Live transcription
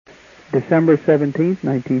December 17th,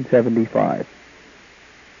 1975.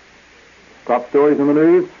 Top stories in the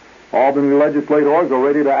news. Albany legislators are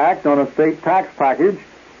ready to act on a state tax package.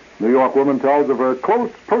 New York woman tells of her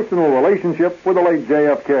close personal relationship with the late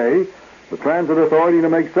JFK. The Transit Authority to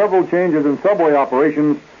make several changes in subway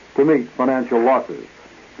operations to meet financial losses.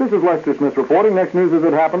 This is Lester Smith reporting. Next news as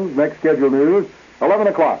it happens. Next scheduled news, 11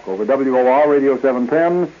 o'clock over WOR Radio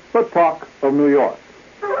 710, the Talk of New York.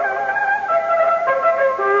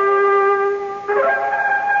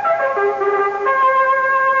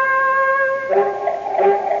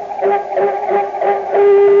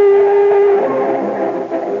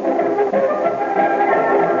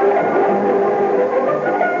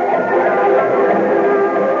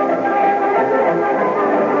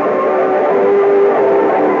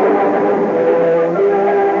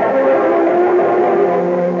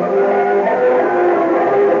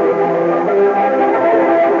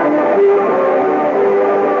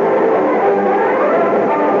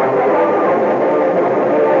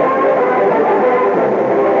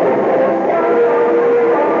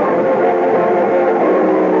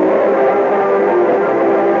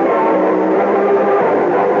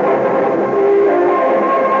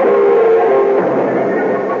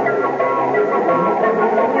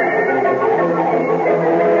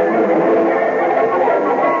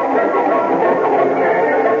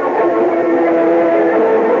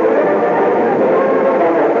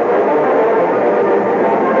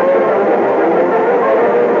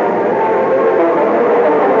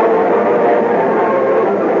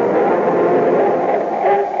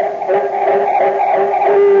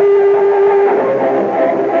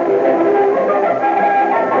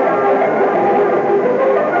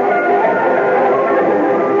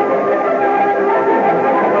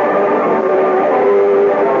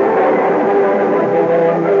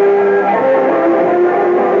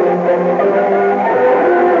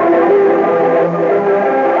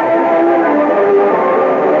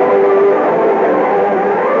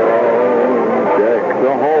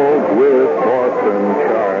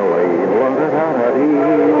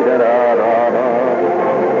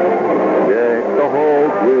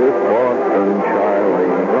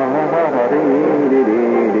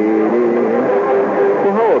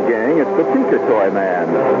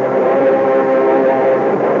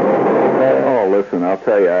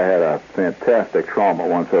 Trauma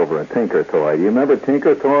once over a Tinker Toy. Do you remember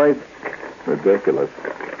Tinker Toys? Ridiculous.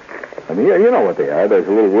 I mean, you know what they are. Those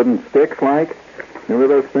little wooden sticks, like.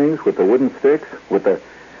 Remember those things with the wooden sticks? With the,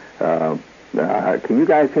 can you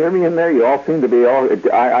guys hear me in there? You all seem to be all...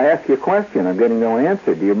 I asked you a question. I'm getting no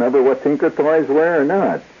answer. Do you remember what Tinker Toys were or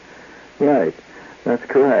not? Right. That's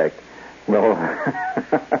correct. Well,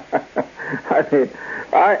 I mean,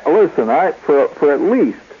 for at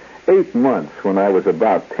least 8 months when I was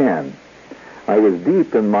about 10, I was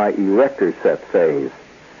deep in my erector set phase.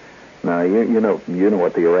 Now, you know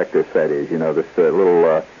what the erector set is. You know, this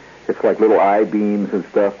little, it's like little I-beams and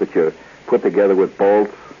stuff that you put together with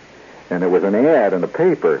bolts. And there was an ad in the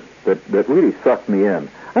paper that really sucked me in.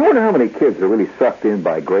 I wonder how many kids are really sucked in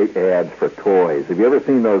by great ads for toys. Have you ever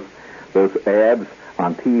seen those ads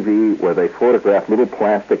on TV where they photograph little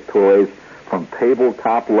plastic toys from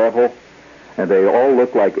tabletop level, and they all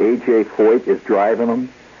look like A.J. Foyt is driving them?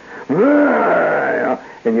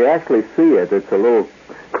 And you actually see it. It's a little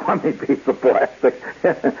crummy piece of plastic,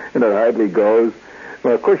 and it hardly goes.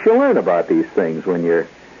 Well, of course, you learn about these things when you're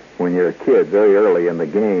a kid. Very early in the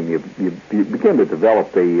game, you begin to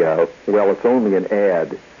develop the it's only an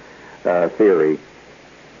ad theory.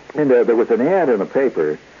 And there was an ad in the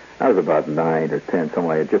paper. I was about 9 or 10, something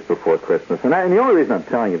like that, just before Christmas. And the only reason I'm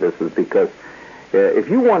telling you this is because if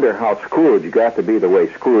you wonder how Scrooge got to be the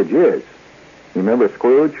way Scrooge is, you remember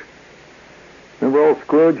Scrooge? Remember old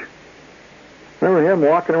Scrooge? Remember him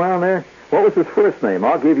walking around there? What was his first name?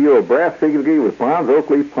 I'll give you a brass figure with bronze oak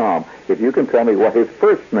leaf palm if you can tell me what his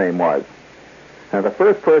first name was. Now, the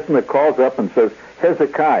first person that calls up and says,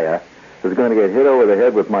 Hezekiah is going to get hit over the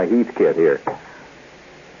head with my Heath kit here.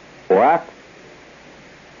 What?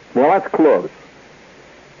 Well, that's close.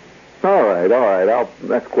 All right.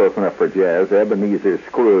 That's close enough for Jazz. Ebenezer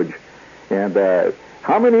Scrooge. And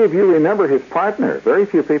how many of you remember his partner? Very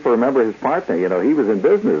few people remember his partner. You know, he was in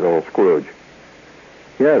business, old Scrooge.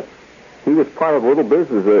 Yes, he was part of little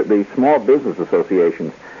business, the small business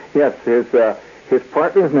associations. Yes, his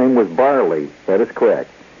partner's name was Barley. That is correct.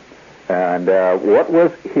 And what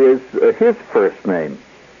was his first name?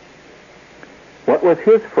 What was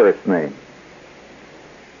his first name?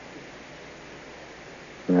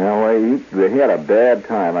 No, he had a bad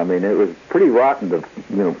time. I mean, it was pretty rotten to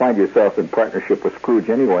find yourself in partnership with Scrooge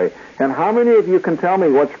anyway. And how many of you can tell me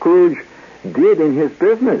what Scrooge did in his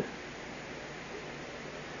business?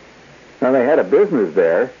 Now, they had a business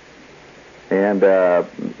there, and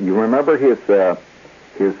you remember his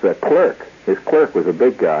clerk. His clerk was a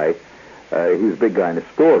big guy. He was a big guy in the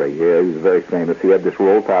story. He was very famous. He had this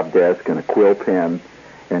roll-top desk and a quill pen,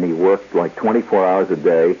 and he worked like 24 hours a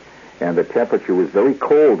day, and the temperature was very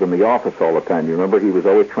cold in the office all the time. You remember he was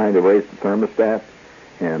always trying to raise the thermostat,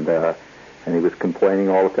 and he was complaining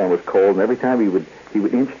all the time it was cold, and every time he would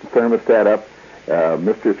inch the thermostat up,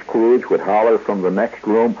 Mr. Scrooge would holler from the next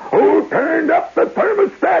room, "Who turned up the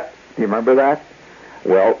thermostat?" Do you remember that?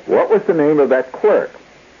 Well, what was the name of that clerk?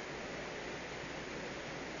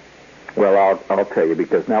 Well, I'll tell you,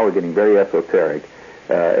 because now we're getting very esoteric,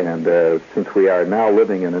 and since we are now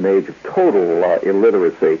living in an age of total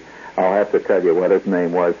illiteracy, I'll have to tell you what his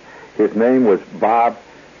name was. His name was Bob,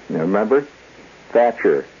 you remember?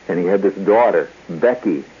 Thatcher, and he had this daughter,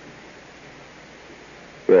 Becky.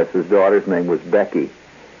 Yes, his daughter's name was Becky,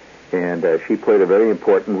 and she played a very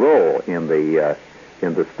important role in the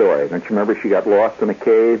story. Don't you remember she got lost in a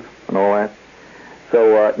cave and all that?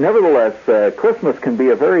 So, nevertheless, Christmas can be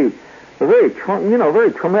a very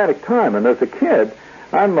traumatic time. And as a kid,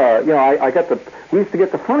 we used to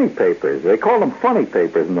get the funny papers. They called them funny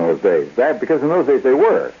papers in those days. Because in those days they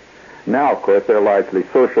were. Now, of course, they're largely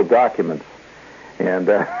social documents. And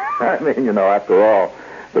after all,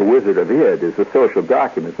 the Wizard of Id is a social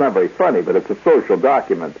document. It's not very funny, but it's a social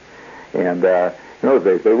document. And in those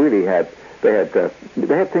days, they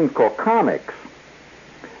had things called comics.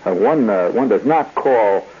 One does not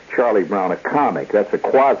call Charlie Brown a comic. That's a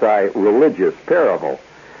quasi-religious parable.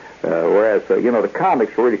 Whereas, the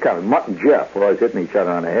comics were really comic. Mutt and Jeff were always hitting each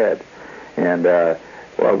other on the head. And,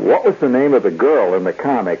 what was the name of the girl in the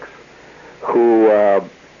comics who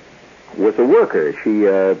was a worker? She,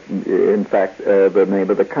 in fact, the name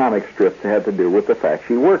of the comic strip had to do with the fact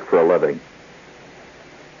she worked for a living.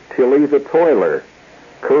 Tilly the Toiler.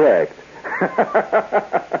 Correct.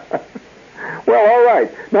 Well, all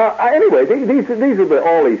right. Now, anyway, these are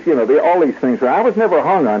all these things. I was never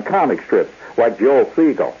hung on comic strips like Joel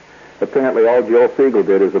Siegel. Apparently, all Joel Siegel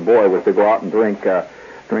did as a boy was to go out and drink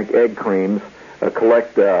egg creams,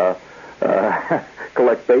 collect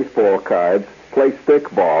baseball cards, play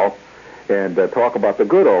stickball, and talk about the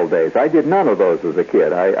good old days. I did none of those as a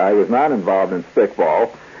kid. I was not involved in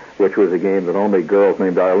stickball, which was a game that only girls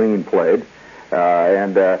named Arlene played,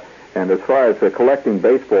 and as far as collecting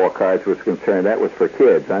baseball cards was concerned, that was for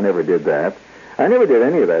kids. I never did that. I never did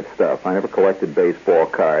any of that stuff. I never collected baseball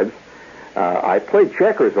cards. I played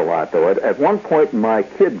checkers a lot, though. At one point in my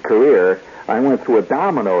kid career, I went through a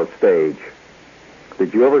domino stage.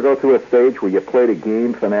 Did you ever go through a stage where you played a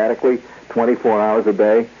game fanatically 24 hours a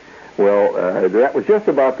day? Well, that was just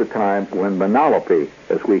about the time when Monolopy,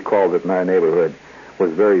 as we called it in our neighborhood,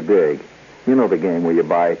 was very big. You know the game where you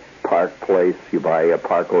buy Park Place, you buy a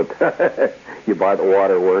Park Hotel, you buy the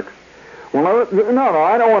Waterworks. Well, no,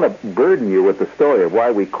 I don't want to burden you with the story of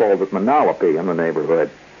why we called it Monolopy in the neighborhood.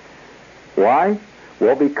 Why?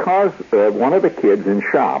 Well, because one of the kids in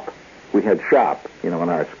shop, we had shop, in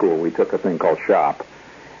our school. We took a thing called shop,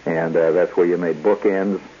 and that's where you made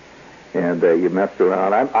bookends, and you messed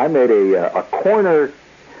around. I made a corner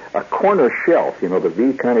shelf, the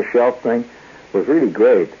V kind of shelf thing. It was really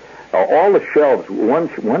great. All the shelves, one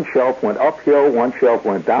shelf went uphill, one shelf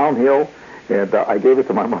went downhill, and I gave it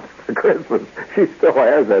to my mother for Christmas. She still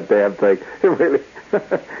has that damn thing. It really,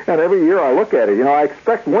 and every year I look at it. I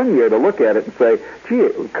expect one year to look at it and say, gee,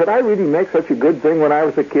 could I really make such a good thing when I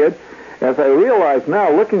was a kid? As I realize now,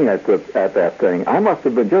 looking at that thing, I must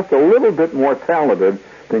have been just a little bit more talented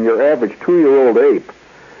than your average 2-year-old ape.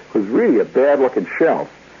 It was really a bad-looking shelf.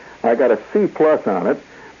 I got a C+ on it,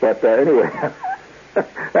 but anyway,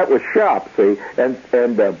 that was shop, see, and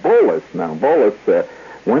Bolus. Now, Bolus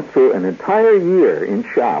went through an entire year in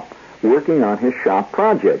shop working on his shop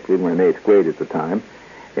project. We were in 8th grade at the time,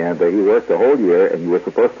 and he worked the whole year, and you were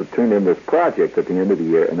supposed to turn in this project at the end of the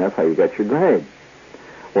year, and that's how you got your grade.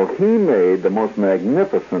 Well, he made the most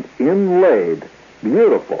magnificent inlaid,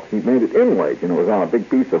 beautiful. He made it inlaid. It was on a big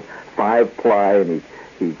piece of 5-ply, and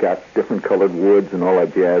he got different colored woods and all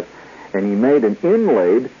that jazz, and he made an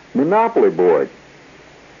inlaid Monopoly board.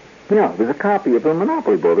 Yeah, there's a copy of the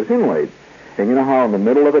Monopoly board. It's inlaid. And you know how in the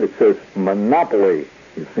middle of it says Monopoly?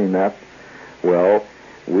 You've seen that? Well,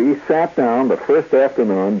 we sat down the first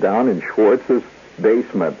afternoon down in Schwartz's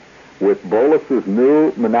basement with Bolus's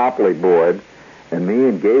new Monopoly board, and me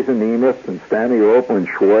and Gaze and Nemeth and Stanley Roper and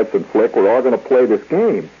Schwartz and Flick were all going to play this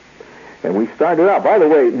game. And we started out. By the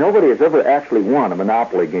way, nobody has ever actually won a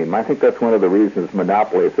Monopoly game. I think that's one of the reasons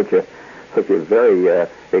Monopoly is such such a very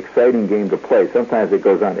exciting game to play. Sometimes it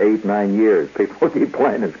goes on 8, 9 years. People keep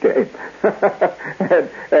playing this game.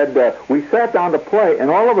 and we sat down to play, and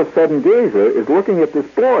all of a sudden Gazer is looking at this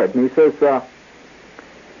board, and he says,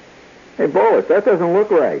 hey, Bolus, that doesn't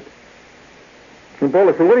look right. And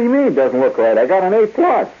Bolus said, what do you mean it doesn't look right? I got an A+.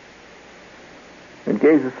 And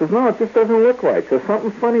Gazer says, no, it just doesn't look right. There's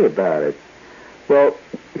something funny about it. Well,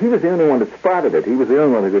 he was the only one that spotted it. He was the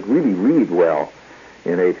only one who could really read well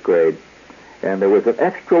in 8th grade. And there was an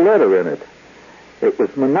extra letter in it. It was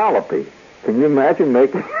Monolopy. Can you imagine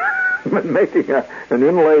making an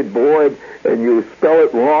inlaid board and you spell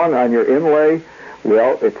it wrong on your inlay?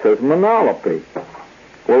 Well, it says Monolopy.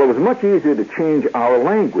 Well, it was much easier to change our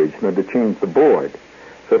language than to change the board.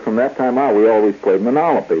 So from that time on, we always played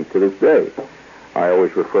Monolopy to this day. I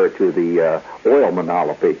always refer to the oil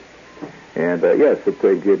Monolopy. And, yes, it's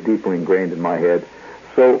deeply ingrained in my head.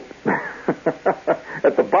 So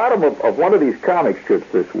at the bottom of one of these comic strips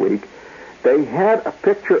this week, they had a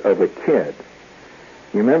picture of a kid.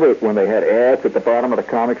 You remember when they had ads at the bottom of the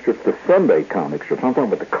comic strips, the Sunday comic strips? I'm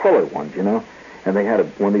talking about the color ones, you know? And they had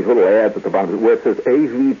one of these little ads at the bottom where it says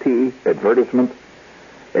AVT, advertisement,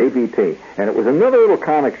 AVT. And it was another little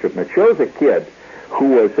comic strip, and it shows a kid who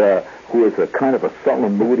was a kind of a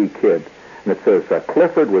sullen, moody kid. And it says,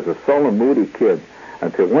 Clifford was a sullen, moody kid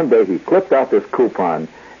until one day he clipped out this coupon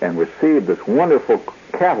and received this wonderful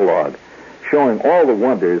catalog showing all the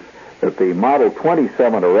wonders that the Model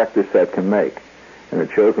 27 erector set can make. And it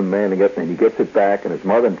shows him mailing it, and he gets it back, and his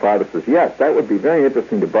mother and father says, yes, that would be very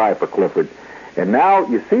interesting to buy for Clifford. And now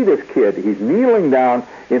you see this kid, he's kneeling down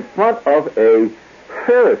in front of a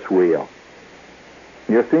Ferris wheel.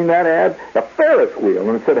 You seen that ad? A Ferris wheel,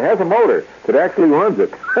 and it said it has a motor that actually runs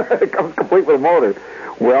it. It comes complete with a motor.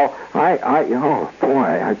 Well, I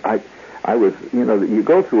was, you know, you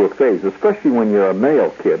go through a phase, especially when you're a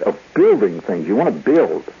male kid, of building things. You want to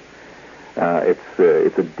build.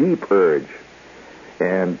 It's a deep urge.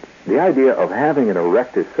 And the idea of having an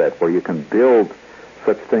erector set where you can build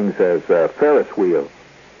such things as Ferris wheels,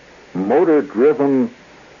 motor-driven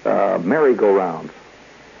merry-go-rounds.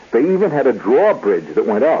 They even had a drawbridge that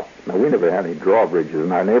went up. Now, we never had any drawbridges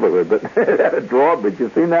in our neighborhood, but it had a drawbridge. You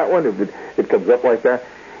seen that one? It comes up like that.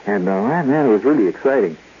 And, man, it was really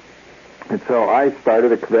exciting. And so I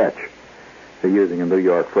started a kvetch, using a New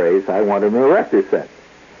York phrase. I wanted an erector set.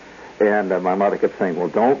 And my mother kept saying, well,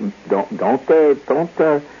 don't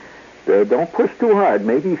push too hard.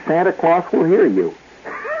 Maybe Santa Claus will hear you.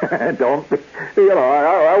 Don't, you know,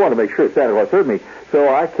 I want to make sure Santa Claus heard me.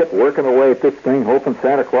 So I kept working away at this thing, hoping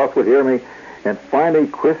Santa Claus would hear me. And finally,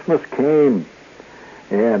 Christmas came.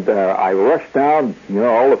 And I rushed down. You know,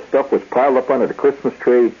 all the stuff was piled up under the Christmas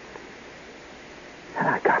tree. And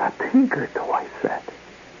I got a Tinker toy set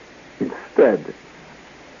instead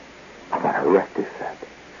of an erector set.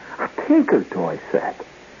 A Tinker toy set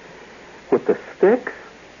with the sticks,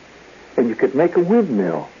 and you could make a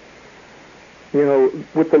windmill. You know,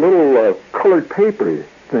 with the little colored paper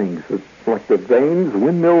things, like the vanes,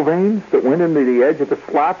 windmill vanes that went into the edge of the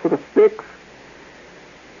slots of the sticks.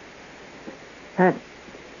 And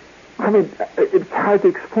I mean, it's hard to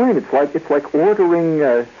explain. It's like ordering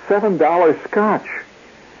 $7 scotch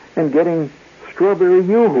and getting strawberry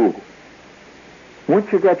yoo-hoo. Once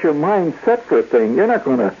you got your mind set for a thing, you're not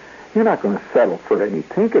gonna settle for any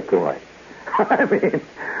Tinker toy.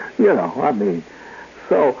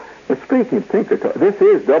 So. Speaking of Tinker Toy, this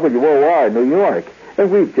is WOR New York, and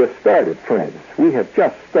we've just started, friends. We have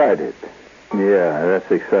just started. Yeah, that's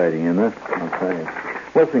exciting, isn't it? Okay.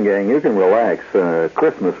 Listen, gang, you can relax.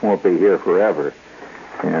 Christmas won't be here forever,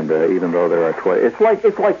 and even though there are it's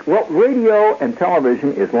like well, radio and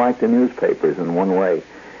television is like the newspapers in one way.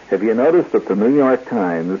 Have you noticed that the New York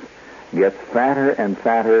Times gets fatter and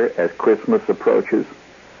fatter as Christmas approaches?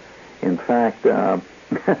 In fact,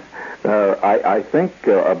 I think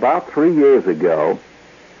about 3 years ago,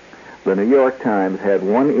 the New York Times had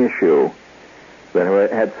one issue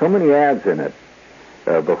that had so many ads in it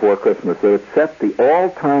before Christmas that it set the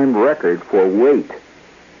all-time record for weight,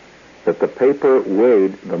 that the paper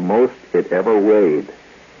weighed the most it ever weighed.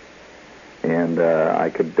 And I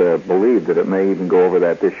could believe that it may even go over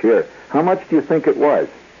that this year. How much do you think it was?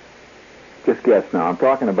 Just guess now. I'm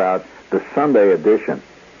talking about the Sunday edition.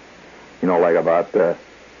 You know, like about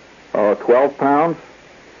 12 pounds?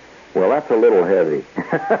 Well, that's a little heavy.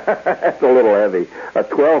 That's a little heavy. A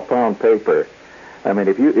 12-pound paper. I mean,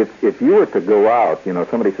 if you were to go out, you know,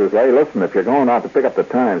 somebody says, hey, listen, if you're going out to pick up the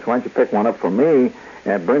Times, why don't you pick one up for me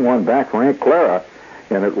and bring one back for Aunt Clara,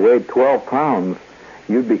 and it weighed 12 pounds,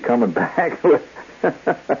 you'd be coming back with...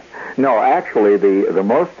 No, actually, the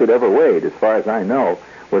most it ever weighed, as far as I know,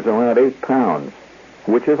 was around 8 pounds,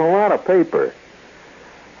 which is a lot of paper.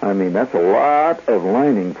 I mean, that's a lot of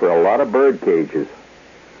lining for a lot of bird cages.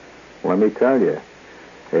 Let me tell you.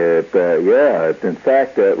 In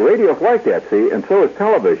fact, radio's like that, see, and so is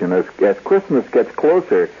television. As Christmas gets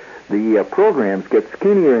closer, the programs get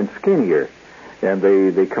skinnier and skinnier, and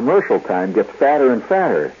the commercial time gets fatter and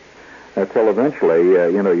fatter. Until eventually,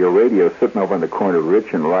 your radio's sitting over in the corner,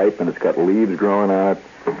 rich and ripe, and it's got leaves growing on it,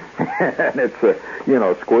 and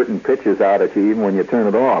it's, squirting pitches out at you even when you turn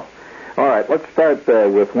it off. All right, let's start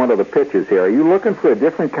with one of the pitches here. Are you looking for a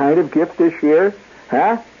different kind of gift this year?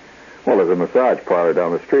 Huh? Well, there's a massage parlor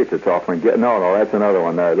down the street that's offering... No, that's another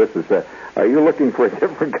one. This is... are you looking for a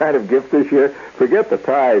different kind of gift this year? Forget the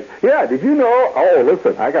ties. Yeah, did you know... Oh,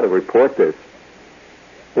 listen, I got to report this.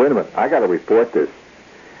 Wait a minute, I got to report this.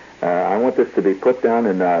 I want this to be put down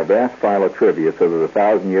in a vast file of trivia so that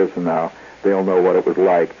 1,000 years from now, they'll know what it was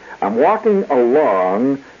like. I'm walking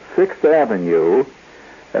along 6th Avenue...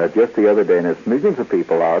 just the other day, and there's millions of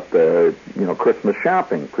people out, Christmas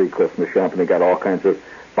shopping, pre-Christmas shopping. They got all kinds of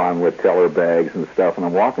Bonwit teller bags and stuff, and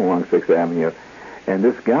I'm walking along 6th Avenue, and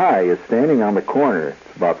this guy is standing on the corner.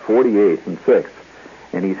 It's about 48th and 6th,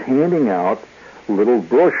 and he's handing out little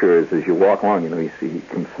brochures as you walk along. He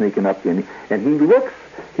comes sneaking up to you, and he looks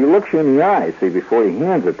you in the eye, see, before he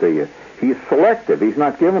hands it to you. He's selective. He's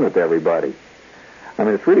not giving it to everybody. I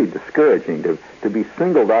mean, it's really discouraging to be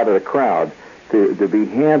singled out of the crowd to be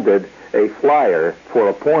handed a flyer for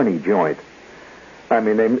a porny joint. I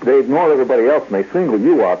mean, they ignore everybody else and they single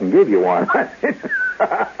you out and give you one.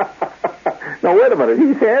 Now, wait a minute.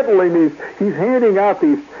 He's handing out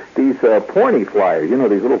these porny flyers.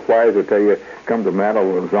 These little flyers that tell you come to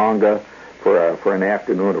Monolopy for an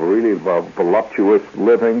afternoon of really voluptuous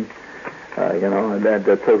living.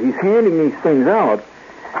 So he's handing these things out,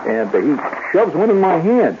 and he shoves one in my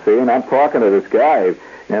hand. See, and I'm talking to this guy.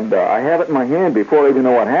 And I have it in my hand before I even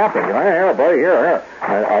know what happened. Here, buddy, here.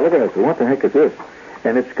 I look at it and say, what the heck is this?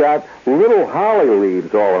 And it's got little holly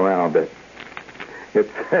leaves all around it. It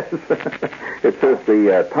says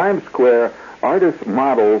the Times Square Artist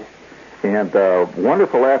Models and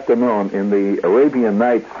Wonderful Afternoon in the Arabian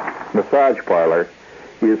Nights Massage Parlor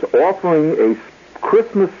is offering a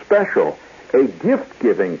Christmas special, a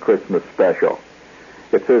gift-giving Christmas special.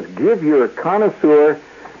 It says, give your connoisseur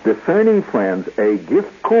discerning friends a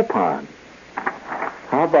gift coupon.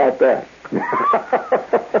 How about that?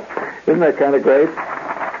 Isn't that kind of great?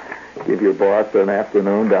 Give your boss an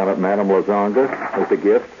afternoon down at Madame Lazonga as a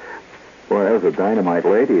gift. Boy, that was a dynamite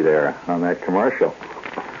lady there on that commercial.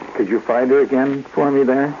 Could you find her again for me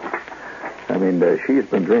there? I mean, she's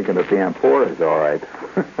been drinking at the Amphoras, all right.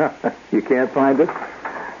 You can't find it?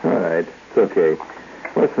 All right, it's okay.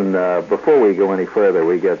 Listen, before we go any further,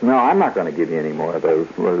 no, I'm not going to give you any more of those.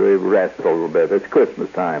 Rest a little bit. It's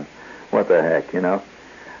Christmas time. What the heck,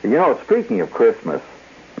 speaking of Christmas,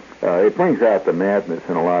 it brings out the madness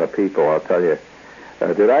in a lot of people, I'll tell you.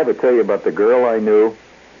 Did I ever tell you about the girl I knew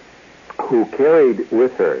who carried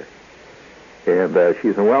with her, and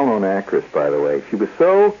she's a well-known actress, by the way. She was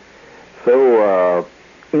so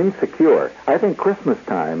insecure. I think Christmas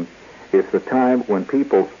time is the time when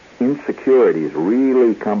people's insecurities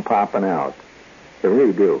really come popping out. They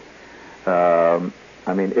really do. I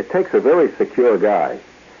mean, it takes a very secure guy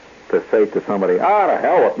to say to somebody, to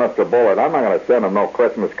hell with Mr. Bullitt. I'm not going to send him no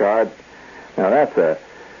Christmas cards. Now, that's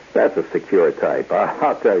a secure type,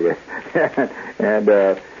 I'll tell you. and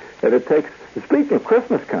it takes... Speaking of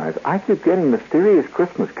Christmas cards, I keep getting mysterious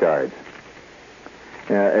Christmas cards.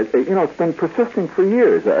 It's been persisting for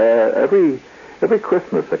years. Every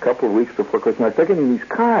Christmas, a couple of weeks before Christmas, I start getting these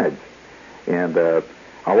cards. And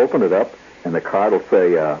I'll open it up, and the card will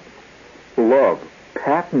say, Love,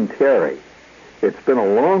 Pat and Terry. It's been a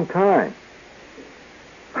long time.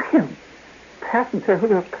 Pat and Terry? Who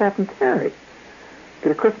the hell's Pat and Terry?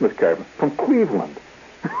 Get a Christmas card from Cleveland.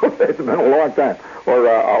 It's been a long time. Or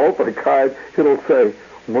I'll open a card, it'll say,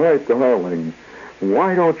 My darling,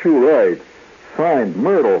 why don't you write? Signed,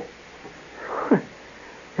 Myrtle.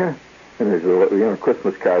 Yeah. And there's a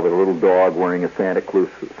Christmas card with a little dog wearing a Santa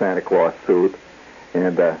Claus suit.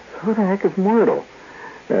 And who the heck is Myrtle?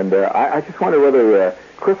 And I just wonder whether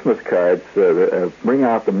Christmas cards bring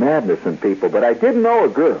out the madness in people. But I did know a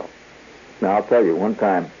girl. Now, I'll tell you, one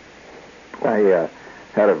time I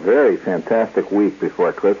had a very fantastic week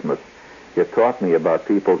before Christmas. It taught me about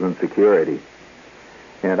people's insecurity.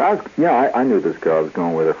 And I knew this girl. I was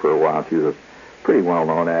going with her for a while. She was a pretty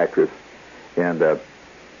well-known actress. And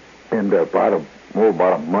about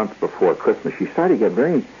a month before Christmas, she started to get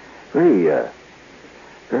very,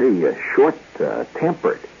 very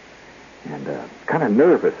short-tempered and kind of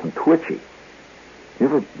nervous and twitchy.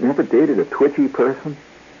 You ever dated a twitchy person?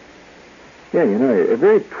 Yeah, you know,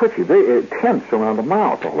 very twitchy, very tense around the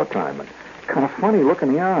mouth all the time, and kind of funny look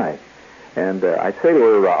in the eye. And I'd say to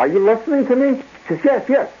her, "Are you listening to me?" She says,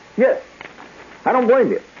 "Yes. I don't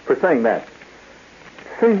blame you for saying that."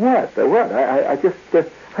 Saying what? What? I didn't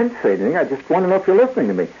say anything. I just want to know if you're listening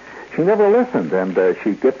to me. She never listened, and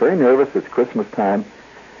she'd get very nervous. It's Christmas time,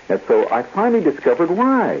 and so I finally discovered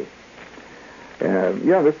why.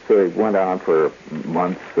 This went on for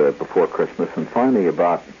months before Christmas, and finally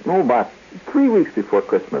about 3 weeks before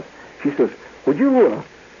Christmas, she says, Would you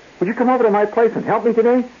come over to my place and help me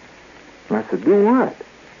today?" And I said, "Do what?"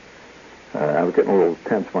 I was getting a little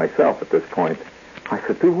tense myself at this point. I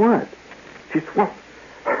said, "Do what?" She said, "Well,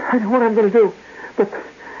 I know what I'm going to do, but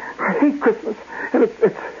I hate Christmas, and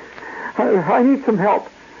I need some help."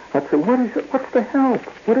 I said, "What is it? What's the help?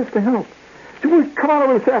 What is the help?" She said, "Well, come on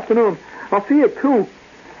over this afternoon. I'll see you at 2.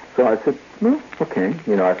 So I said, "Well, okay."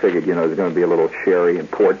 You know, I figured, there's going to be a little sherry and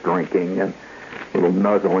port drinking and a little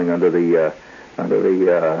nuzzling under the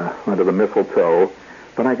mistletoe.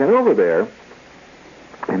 But I got over there,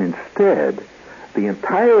 and instead, the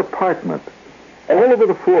entire apartment, all over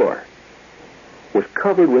the floor, was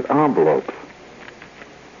covered with envelopes.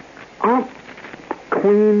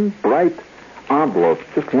 Clean, bright envelopes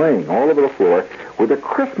just laying all over the floor with a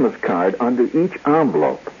Christmas card under each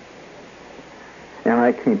envelope. And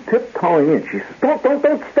I came tiptoeing in. She says,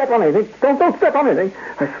 Don't step on anything. Don't step on anything."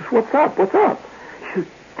 I says, What's up? She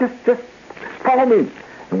says, just follow me.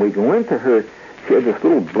 And we go into her. She had this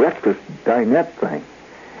little breakfast dinette thing.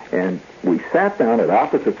 And we sat down at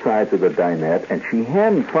opposite sides of the dinette, and she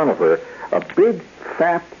had in front of her a big,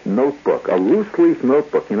 fat notebook, a loose-leaf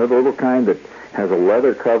notebook, the little kind that has a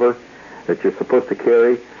leather cover that you're supposed to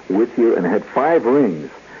carry with you, and it had 5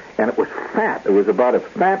 rings. And it was fat. It was about as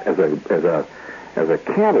fat as a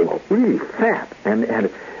cantaloupe, really fat, and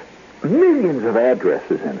had millions of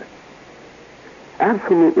addresses in it.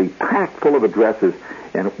 Absolutely packed full of addresses,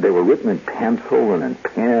 and they were written in pencil and in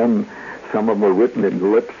pen. Some of them were written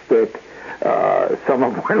in lipstick. Some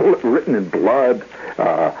of them were written in blood.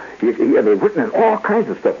 They were written in all kinds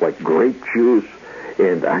of stuff, like grape juice.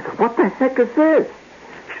 And I said, "What the heck is this?"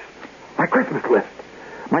 She said, "My Christmas list.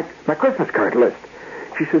 My Christmas card list."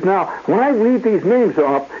 She says, "Now, when I read these names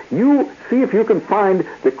off, you see if you can find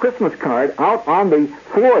the Christmas card out on the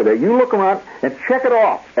floor there. You look around and check it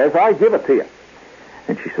off as I give it to you."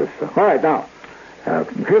 And she says, "All right, now,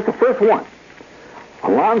 here's the first one.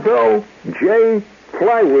 Alonzo J.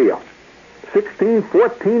 Flywheel,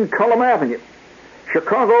 1614 Cullum Avenue,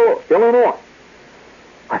 Chicago, Illinois."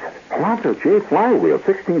 I said, "Alonzo J. Flywheel,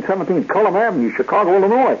 1617 Cullum Avenue, Chicago,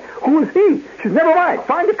 Illinois. Who is he?" She said, "Never mind.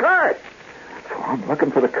 Find the card." So I'm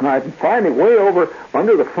looking for the card, and finally, way over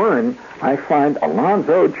under the fern, I find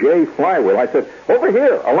Alonzo J. Flywheel. I said, "Over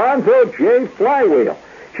here, Alonzo J. Flywheel."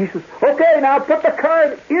 She says, "Okay, now put the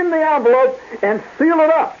card in the envelope and seal it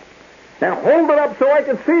up. And hold it up so I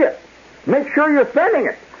can see it. Make sure you're sending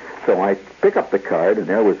it." So I pick up the card, and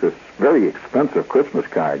there was this very expensive Christmas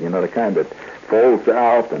card, the kind that folds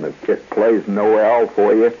out, and it plays Noel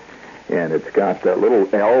for you. And it's got little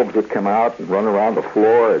elves that come out and run around the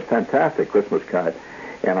floor. It's a fantastic Christmas card.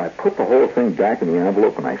 And I put the whole thing back in the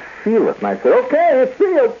envelope, and I seal it. And I said, "Okay, it's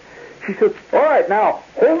sealed." She says, "All right, now,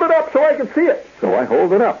 hold it up so I can see it." So I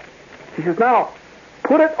hold it up. She says, "Now,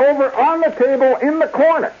 put it over on the table in the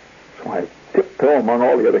corner." So I tiptoe among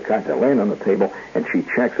all the other cards that laying on the table, and she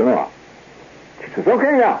checks it off. She says,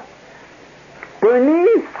 "Okay, now,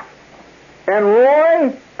 Bernice and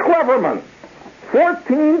Roy Cleverman,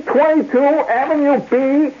 1422 Avenue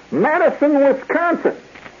B, Madison, Wisconsin."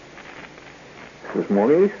 This is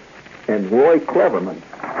Maurice and Roy Cleverman.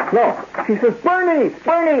 No, she says, Bernice.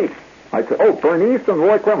 I said, "Oh, Bernice and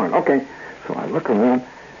Roy Cleverman. Okay." So I look around.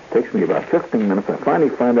 It takes me about 15 minutes. I finally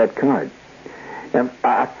find that card. And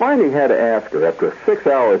I finally had to ask her, after 6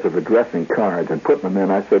 hours of addressing cards and putting them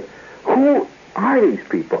in, I said, "Who are these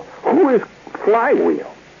people? Who is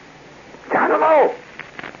Flywheel?" She said, "I don't know."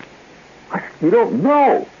 I said, "You don't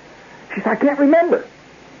know?" She said, "I can't remember."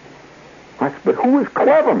 I said, "But who is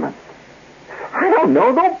Cleverman?" She said, "I don't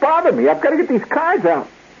know. Don't bother me. I've got to get these cards out."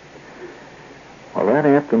 Well, that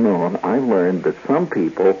afternoon, I learned that some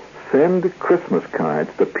people send Christmas cards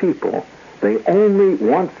to people they only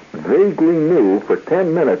once vaguely knew for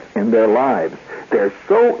 10 minutes in their lives. They're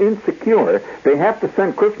so insecure, they have to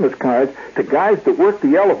send Christmas cards to guys that work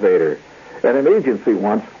the elevator at an agency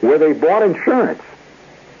once where they bought insurance.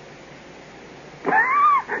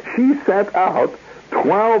 She sent out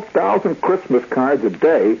 12,000 Christmas cards a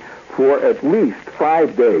day for at least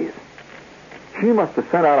 5 days. She must have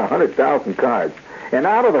sent out 100,000 cards. And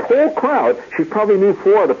out of the whole crowd, she probably knew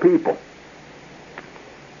 4 of the people.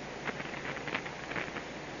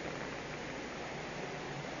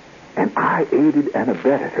 And I aided and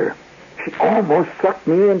abetted her. She almost sucked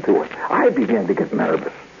me into it. I began to get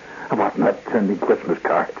nervous about not sending Christmas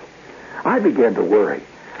cards. I began to worry.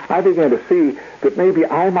 I began to see that maybe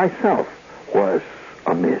I myself was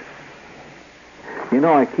amiss. You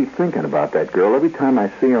know, I keep thinking about that girl. Every time I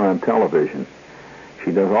see her on television,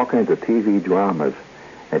 she does all kinds of TV dramas,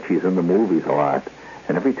 and she's in the movies a lot.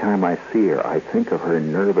 And every time I see her, I think of her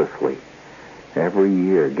nervously, every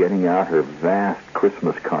year, getting out her vast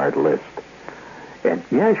Christmas card list. And,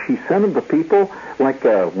 yeah, she sent them to people like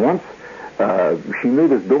once she knew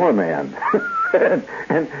this doorman. and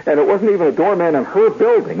it wasn't even a doorman in her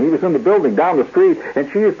building. He was in the building down the street, and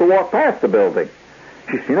she used to walk past the building.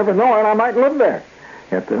 She never know, and I might live there.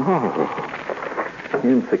 And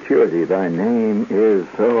insecurity, thy name is,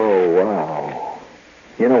 oh, wow.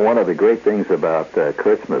 You know, one of the great things about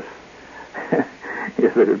Christmas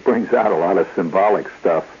is that it brings out a lot of symbolic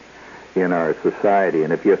stuff in our society.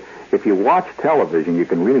 And if you watch television, you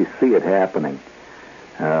can really see it happening.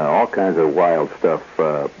 All kinds of wild stuff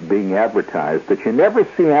being advertised that you never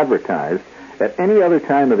see advertised at any other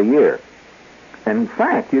time of the year. And in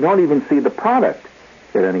fact, you don't even see the product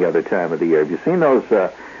at any other time of the year. Have you seen those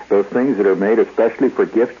things that are made especially for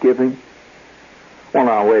gift giving? Well,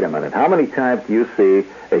 now, wait a minute. How many times do you see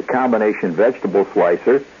a combination vegetable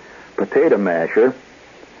slicer, potato masher,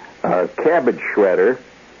 cabbage shredder,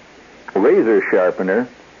 razor sharpener,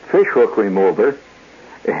 fish hook remover,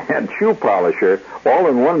 and shoe polisher all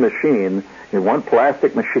in one machine, in one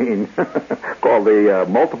plastic machine called the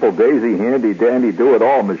Multiple Daisy Handy Dandy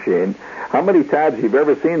Do-It-All machine? How many times have you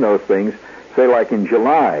ever seen those things, say like in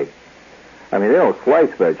July? I mean, they don't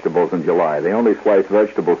slice vegetables in July. They only slice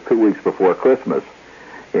vegetables 2 weeks before Christmas.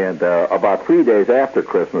 And about 3 days after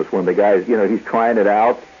Christmas, when the guy's, he's trying it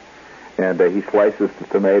out, and he slices the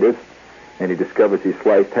tomatoes, and he discovers he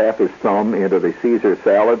sliced half his thumb into the Caesar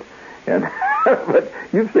salad. And but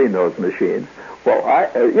you've seen those machines. Well,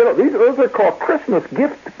 those are called Christmas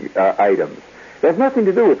gift items. They have nothing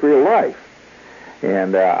to do with real life.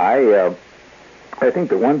 And I think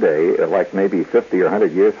that one day, like maybe 50 or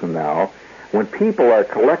 100 years from now, when people are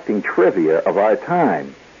collecting trivia of our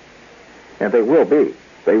time, and they will be,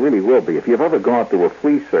 they really will be. If you've ever gone to a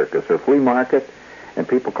flea circus or flea market, and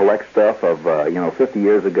people collect stuff of 50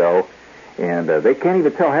 years ago, and they can't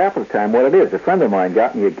even tell half of the time what it is. A friend of mine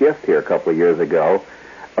got me a gift here a couple of years ago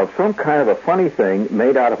of some kind of a funny thing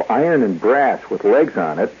made out of iron and brass with legs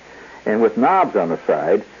on it and with knobs on the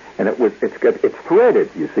side, and it's threaded,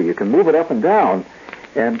 you see. You can move it up and down,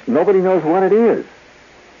 and nobody knows what it is.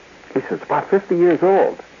 He says, it's about 50 years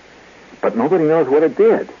old, but nobody knows what it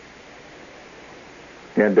did.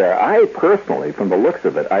 And I personally, from the looks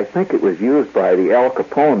of it, I think it was used by the Al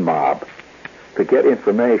Capone mob to get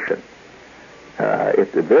information.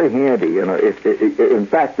 It's very handy. In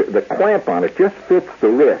fact, the clamp on it just fits the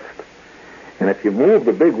wrist. And if you move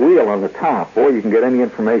the big wheel on the top, boy, you can get any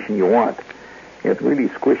information you want. It really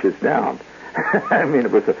squishes down. I mean,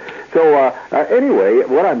 it was anyway,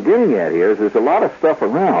 what I'm getting at here is there's a lot of stuff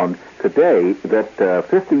around today that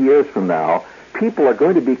 50 years from now, people are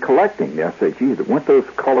going to be collecting. They'll say, geez, weren't those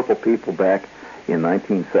colorful people back in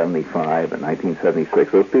 1975 and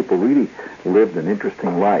 1976? Those people really lived an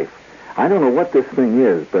interesting life. I don't know what this thing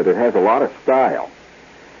is, but it has a lot of style.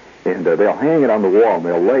 And they'll hang it on the wall and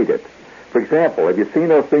they'll light it. For example, have you seen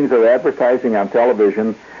those things they're advertising on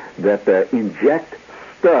television that inject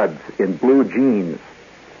studs in blue jeans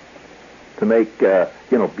to make,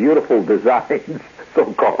 beautiful designs,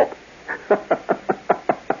 so-called?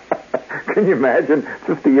 Can you imagine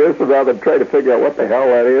 50 years from now they'd try to figure out what the hell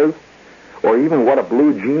that is? Or even what a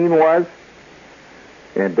blue jean was?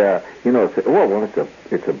 And,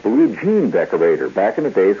 it's a blue jean decorator back in the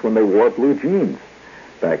days when they wore blue jeans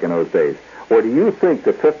back in those days. Or do you think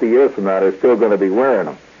that 50 years from now they're still going to be wearing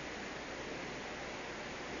them?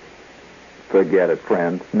 Forget it,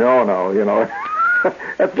 friend. No,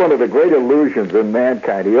 that's one of the great illusions in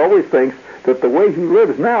mankind. He always thinks that the way he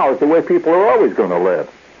lives now is the way people are always going to live.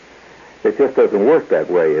 It just doesn't work that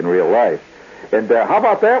way in real life. And how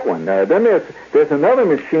about that one? Then there's another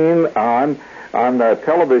machine on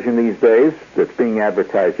television these days that's being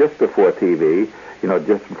advertised just before TV,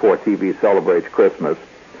 just before TV celebrates Christmas.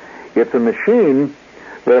 It's a machine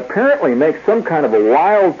that apparently makes some kind of a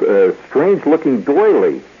wild, strange-looking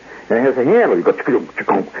doily. And it has a handle. You go, chickum,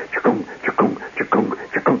 chickum, chickum, chickum, chickum,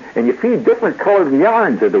 chickum, and you feed different colored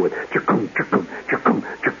yarns into it. Chickum, chickum, chickum,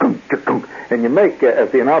 chickum, chickum. And you make,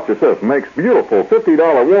 as the announcer says, makes beautiful $50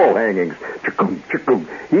 wall hangings. Chickum, chickum.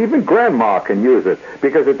 Even Grandma can use it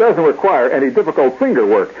because it doesn't require any difficult finger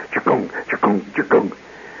work. Chukung, chukung, chukung.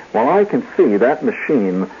 Well, I can see that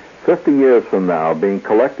machine 50 years from now being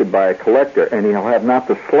collected by a collector, and he'll have not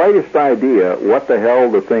the slightest idea what the hell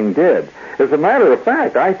the thing did. As a matter of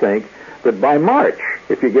fact, I think that by March,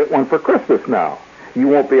 if you get one for Christmas now, you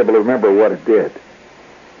won't be able to remember what it did.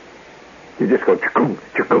 You just go chukung,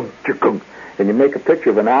 chukung, chukung, and you make a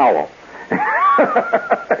picture of an owl.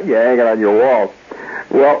 You hang it on your wall.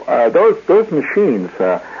 Well, those machines,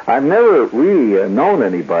 I've never really known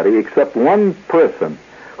anybody except one person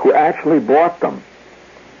who actually bought them,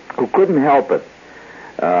 who couldn't help it.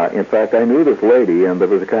 In fact, I knew this lady, and there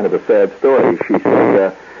was a kind of a sad story. She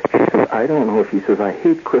said, I don't know. She says, I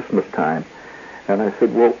hate Christmas time. And I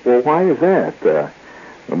said, well, why is that?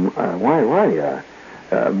 Why,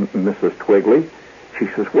 Mrs. Twigley? She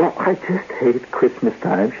says, well, I just hate Christmas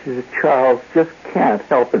time. She says, Charles just can't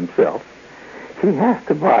help himself. He has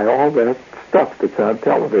to buy all that stuff that's on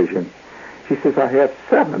television. She says, I have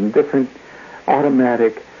 7 different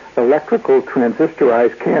automatic electrical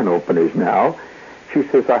transistorized can openers now. She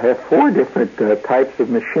says, I have 4 different types of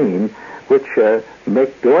machine which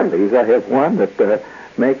make doilies. I have one that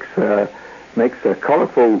makes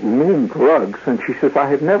colorful loomed rugs. And she says,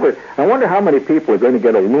 I wonder how many people are going to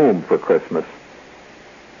get a loom for Christmas,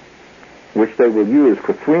 which they will use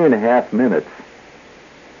for 3.5 minutes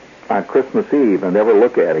on Christmas Eve and never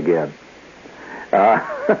look at again.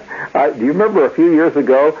 Do you remember a few years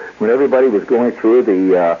ago when everybody was going through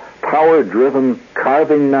the power-driven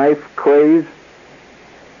carving knife craze?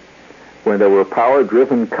 When there were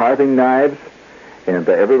power-driven carving knives, and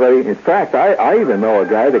everybody... In fact, I even know a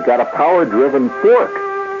guy that got a power-driven fork.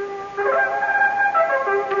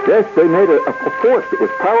 Yes, they made a fork that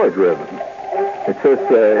was power-driven. It says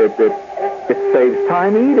it saves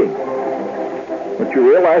time eating. But you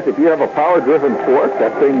realize if you have a power-driven fork,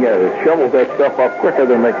 that thing shovels that stuff up quicker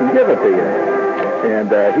than they can give it to you.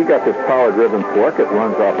 And he got this power-driven fork. It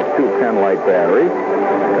runs off of 2 Penlight batteries.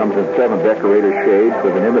 It comes in 7 decorator shades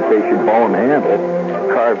with an imitation bone handle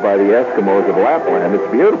carved by the Eskimos of Lapland.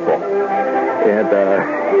 It's beautiful. And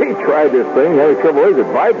he tried this thing. The only trouble is it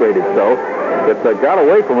vibrated so that got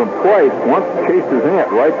away from him twice. Once chased his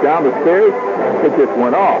aunt right down the stairs. It just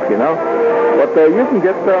went off, you know. But you can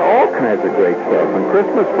get all kinds of great stuff. And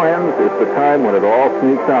Christmas, friends, is the time when it all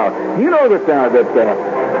sneaks out. You know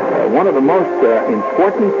that one of the most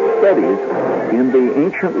important studies in the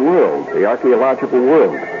ancient world, the archaeological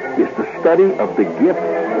world, is the study of the gifts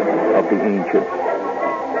of the ancients.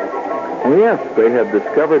 Oh, yes, they have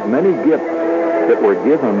discovered many gifts that were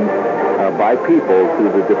given by people to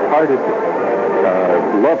the departed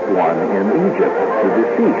loved one in Egypt, the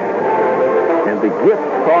deceased. And the gift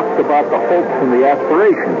talks about the hopes and the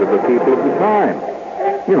aspirations of the people of the time.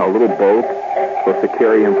 You know, a little boat supposed to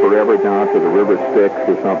carry him forever down to the river Styx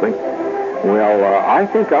or something. Well, I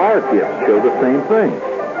think our gifts show the same thing.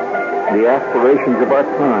 The aspirations of our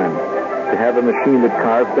time. To have a machine that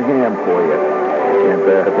carves the ham for you. And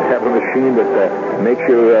to have a machine that makes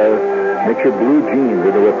your blue jeans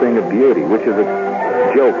into a thing of beauty, which is a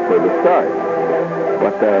joke for the start.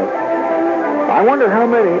 But I wonder how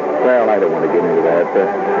many... Well, I don't want to get into that.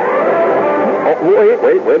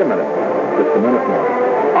 Wait a minute. Just a minute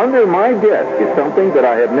more. Under my desk is something that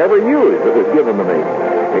I have never used that was given to me.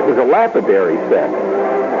 It was a lapidary set.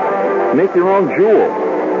 Make your own jewels.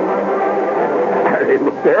 They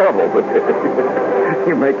look terrible, but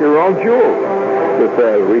you make your own jewels. Just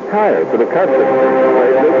retire to the country.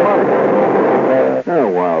 Make money. Oh,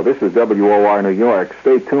 wow. This is WOR New York.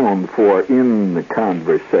 Stay tuned for In the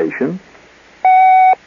Conversation.